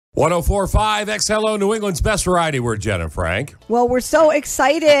104.5 XLO, New England's best variety. We're Jen and Frank. Well, we're so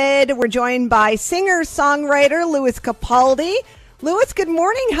excited. We're joined by singer-songwriter Louis Capaldi. Louis, good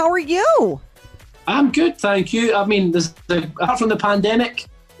morning. How are you? I'm good, thank you. I mean, apart from the pandemic,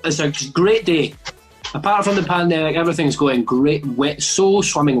 it's a great day. Apart from the pandemic, everything's going great, so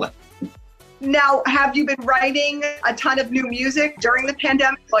swimmingly. Now, have you been writing a ton of new music during the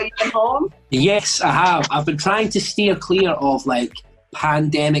pandemic while you've been home? Yes, I have. I've been trying to steer clear of,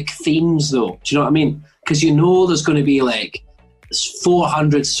 pandemic themes, though. Do you know what I mean? Because there's going to be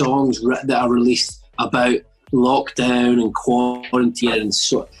 400 songs that are released about lockdown and quarantine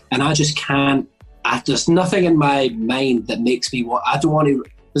and I just can't. There's nothing in my mind that makes me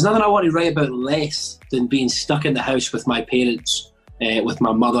there's nothing I want to write about less than being stuck in the house with my parents, with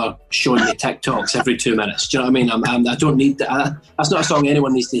my mother showing me TikToks every 2 minutes. Do you know what I mean? I don't need that. That's not a song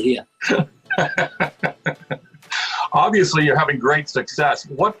anyone needs to hear. Obviously, you're having great success.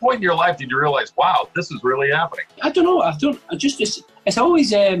 What point in your life did you realize, wow, this is really happening? I don't know. It's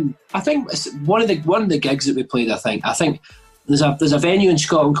always. I think it's one of the gigs that we played. I think there's a venue in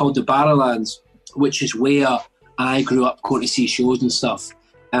Scotland called the Barrowlands, which is where I grew up going to see shows and stuff.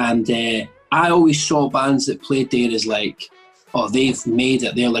 And I always saw bands that played there as they've made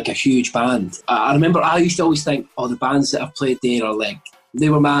it. They're like a huge band. I remember I used to always think, the bands that have played there are they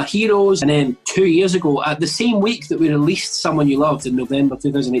were my heroes. And then 2 years ago, at the same week that we released Someone You Loved in November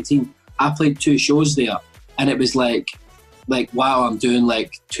 2018, I played 2 shows there. And it was wow, I'm doing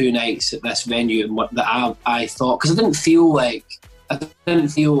 2 nights at this venue. And what that I thought, because I didn't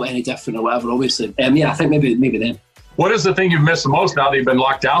feel any different or whatever, obviously. I think maybe then. What is the thing you've missed the most now that you've been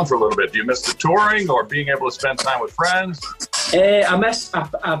locked down for a little bit? Do you miss the touring or being able to spend time with friends? I miss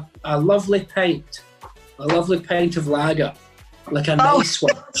a lovely pint of lager. Like a nice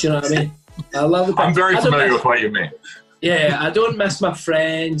one, do you know what I mean? I love it. I'm very familiar with what you mean. Yeah, I don't miss my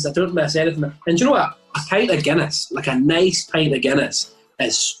friends. I don't miss anything. And do you know what? A pint of Guinness, like a nice pint of Guinness,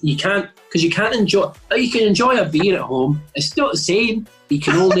 you can enjoy a beer at home. It's not the same. You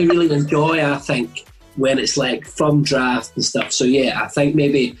can only really enjoy, I think, when it's from draft and stuff. So yeah, I think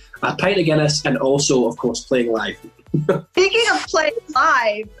maybe a pint of Guinness and also, of course, playing live. Speaking of playing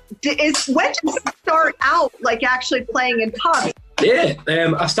live, when did you start out actually playing in pubs? Yeah,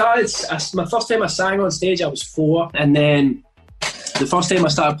 I started. My first time I sang on stage, I was 4, and then the first time I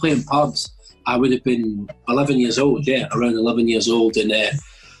started playing pubs, I would have been 11 years old. Yeah, around 11 years old, and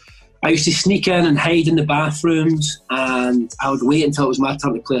I used to sneak in and hide in the bathrooms, and I would wait until it was my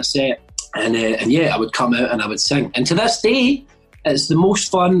turn to play a set, and I would come out and I would sing. And to this day, it's the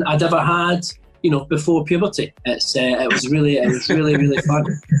most fun I'd ever had. Before puberty. It was really fun.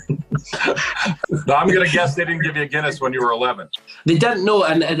 No, I'm going to guess they didn't give you a Guinness when you were 11. They didn't know,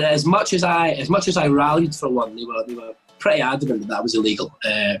 and as much as I rallied for one, they were pretty adamant that was illegal.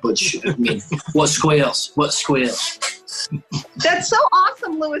 Which, I mean, what squares? That's so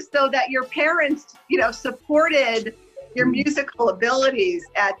awesome, Louis, though, that your parents, supported your musical abilities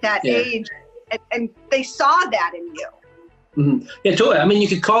at that age, and they saw that in you. Mm-hmm. Yeah, totally. I mean, you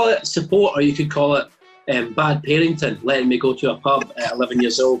could call it support, or you could call it bad parenting, letting me go to a pub at 11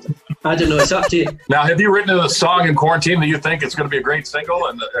 years old. I don't know. It's up to you. Now, have you written a song in quarantine that you think it's going to be a great single?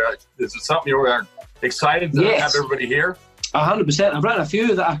 And is it something you are excited to have everybody hear? 100%. I've written a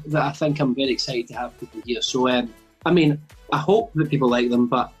few that I think I'm very excited to have people hear. So, I hope that people like them.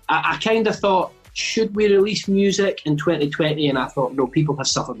 But I kind of thought, should we release music in 2020? And I thought, no, people have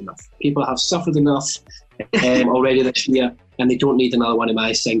suffered enough. People have suffered enough already this year, and they don't need another one of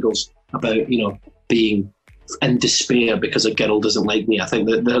my singles about being in despair because a girl doesn't like me. I think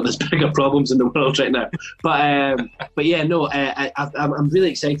that there's bigger problems in the world right now. But yeah, no, I'm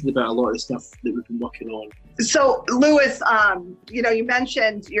really excited about a lot of the stuff that we've been working on. So, Louis, you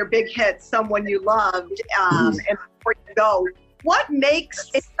mentioned your big hit, "Someone You Loved," and before you go, what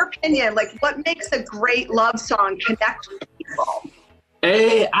makes, in your opinion, what makes a great love song connect with people?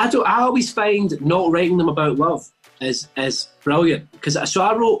 I always find not writing them about love is brilliant, because I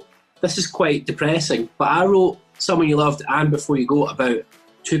wrote, this is quite depressing, but I wrote "Someone You Loved" and "Before You Go" about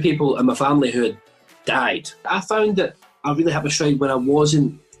 2 people in my family who had died. I found that I really have a stride when I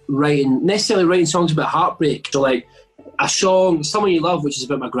wasn't necessarily writing songs about heartbreak. So a song, "Someone You Love," which is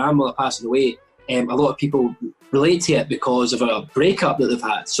about my grandmother passing away, a lot of people relate to it because of a breakup that they've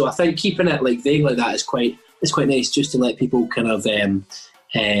had. So I think keeping it vague like that is quite nice, just to let people kind of, again,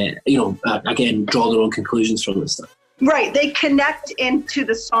 draw their own conclusions from this stuff. Right. They connect into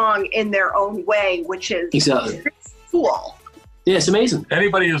the song in their own way, which is exactly cool. Yeah, it's amazing.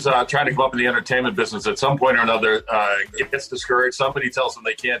 Anybody who's trying to come up in the entertainment business at some point or another gets discouraged. Somebody tells them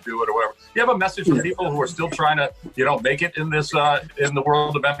they can't do it or whatever. You have a message for people who are still trying to, make it in this in the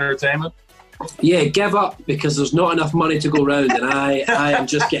world of entertainment? Yeah, give up, because there's not enough money to go round, and I am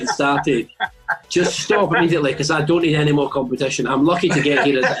just getting started. Just stop immediately, because I don't need any more competition. I'm lucky to get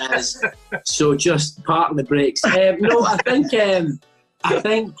here as it is, so just park the brakes. No, I think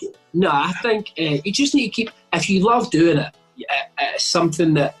you just need to keep. If you love doing it, it's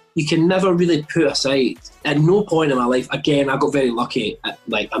something that you can never really put aside. At no point in my life, again, I got very lucky. I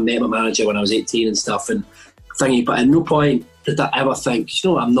met my manager when I was 18 and stuff, and thingy. But at no point did I ever think,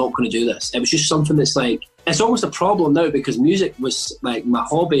 I'm not going to do this. It was just something that's like, it's almost a problem now, because music was like my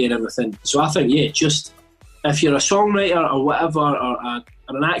hobby and everything. So I think, just if you're a songwriter or whatever, or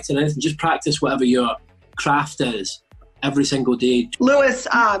an actor or anything, just practice whatever your craft is every single day. Lewis,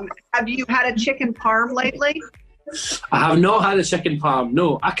 have you had a chicken parm lately? I have not had a chicken parm.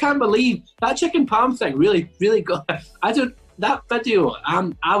 No, I can't believe that chicken parm thing really, really got. That video. I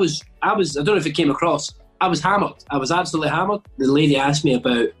don't know if it came across. I was hammered. I was absolutely hammered. The lady asked me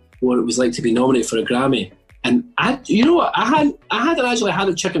about what it was like to be nominated for a Grammy, and I hadn't actually had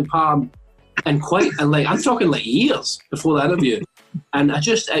a chicken parm in I'm talking years before the interview, and it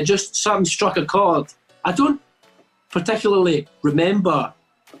just something struck a chord. I don't particularly remember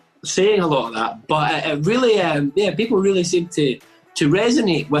saying a lot of that, but it really, people really seem to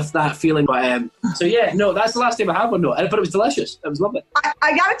resonate with that feeling. But that's the last time I had one. But it was delicious. It was lovely.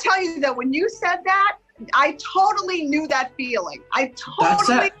 I got to tell you that when you said that, I totally knew that feeling. That's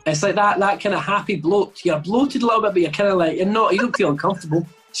it. It's like that kind of happy bloat. You're bloated a little bit, but you're kind of you don't feel uncomfortable.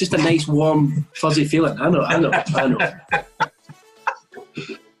 It's just a nice, warm, fuzzy feeling. I know.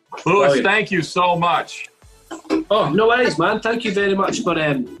 Lewis, thank you so much. Oh, no worries, man. Thank you very much for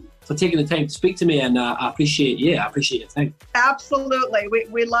taking the time to speak to me, and I appreciate your time. Absolutely.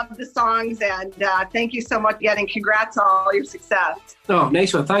 We love the songs, and thank you so much again, and congrats on all your success. Oh,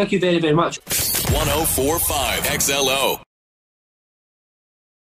 nice one. Thank you very, very much. 104.5 XLO.